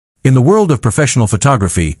In the world of professional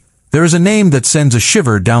photography, there is a name that sends a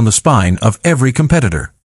shiver down the spine of every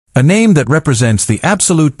competitor. A name that represents the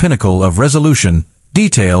absolute pinnacle of resolution,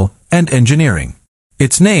 detail, and engineering.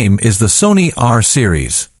 Its name is the Sony R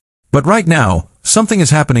series. But right now, something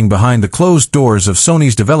is happening behind the closed doors of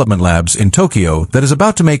Sony's development labs in Tokyo that is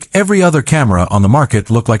about to make every other camera on the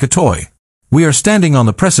market look like a toy. We are standing on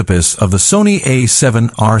the precipice of the Sony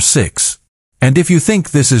A7R VI. And if you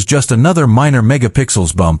think this is just another minor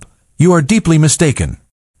megapixels bump, you are deeply mistaken.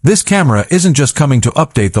 This camera isn't just coming to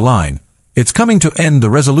update the line, it's coming to end the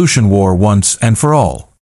resolution war once and for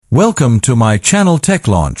all. Welcome to my channel Tech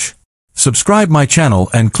Launch. Subscribe my channel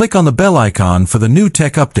and click on the bell icon for the new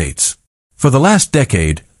tech updates. For the last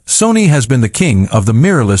decade, Sony has been the king of the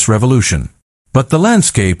mirrorless revolution. But the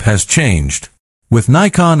landscape has changed. With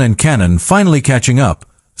Nikon and Canon finally catching up,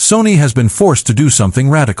 Sony has been forced to do something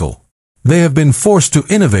radical. They have been forced to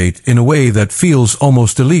innovate in a way that feels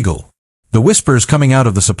almost illegal. The whispers coming out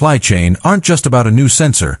of the supply chain aren't just about a new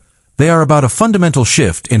sensor, they are about a fundamental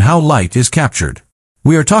shift in how light is captured.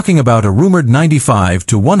 We are talking about a rumored 95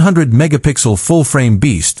 to 100 megapixel full-frame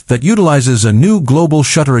beast that utilizes a new global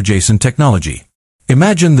shutter-adjacent technology.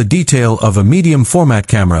 Imagine the detail of a medium format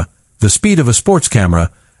camera, the speed of a sports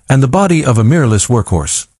camera, and the body of a mirrorless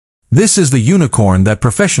workhorse. This is the unicorn that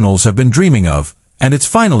professionals have been dreaming of, and it's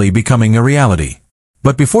finally becoming a reality.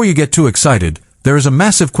 But before you get too excited, there is a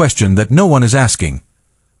massive question that no one is asking.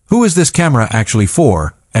 Who is this camera actually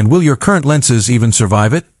for, and will your current lenses even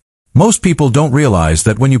survive it? Most people don't realize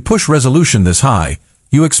that when you push resolution this high,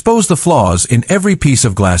 you expose the flaws in every piece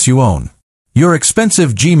of glass you own. Your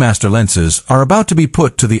expensive G-Master lenses are about to be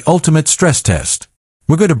put to the ultimate stress test.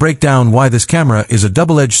 We're going to break down why this camera is a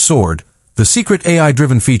double-edged sword, the secret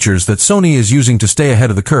AI-driven features that Sony is using to stay ahead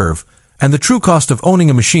of the curve, and the true cost of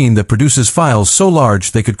owning a machine that produces files so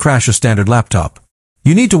large they could crash a standard laptop.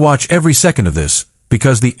 You need to watch every second of this,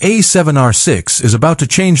 because the A7R VI is about to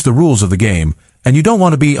change the rules of the game, and you don't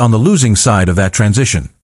want to be on the losing side of that transition.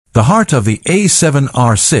 The heart of the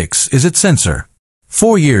A7R VI is its sensor.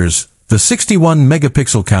 For years, the 61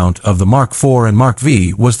 megapixel count of the Mark IV and Mark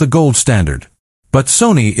V was the gold standard. But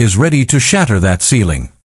Sony is ready to shatter that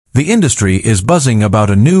ceiling. The industry is buzzing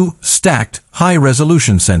about a new, stacked,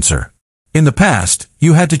 high-resolution sensor. In the past,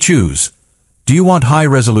 you had to choose. Do you want high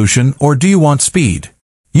resolution or do you want speed?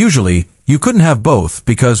 Usually, you couldn't have both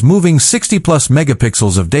because moving 60+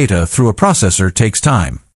 megapixels of data through a processor takes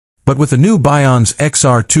time. But with the new Bion's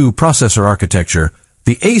XR2 processor architecture,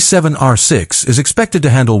 the A7R VI is expected to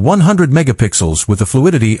handle 100 megapixels with the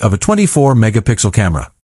fluidity of a 24 megapixel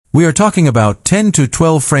camera. We are talking about 10 to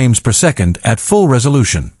 12 frames per second at full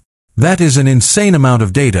resolution. That is an insane amount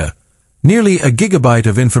of data, nearly a gigabyte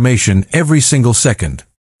of information every single second.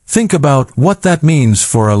 Think about what that means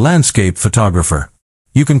for a landscape photographer.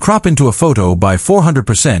 You can crop into a photo by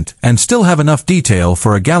 400% and still have enough detail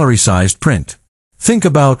for a gallery-sized print. Think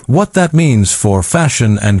about what that means for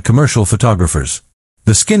fashion and commercial photographers.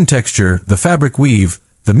 The skin texture, the fabric weave,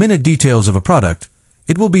 the minute details of a product,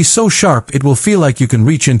 it will be so sharp it will feel like you can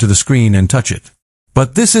reach into the screen and touch it.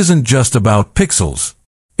 But this isn't just about pixels.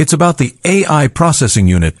 It's about the AI processing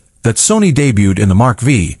unit that Sony debuted in the Mark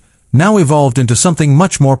V, now evolved into something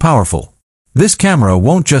much more powerful. This camera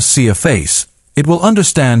won't just see a face. It will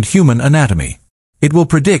understand human anatomy. It will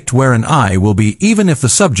predict where an eye will be even if the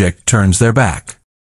subject turns their back.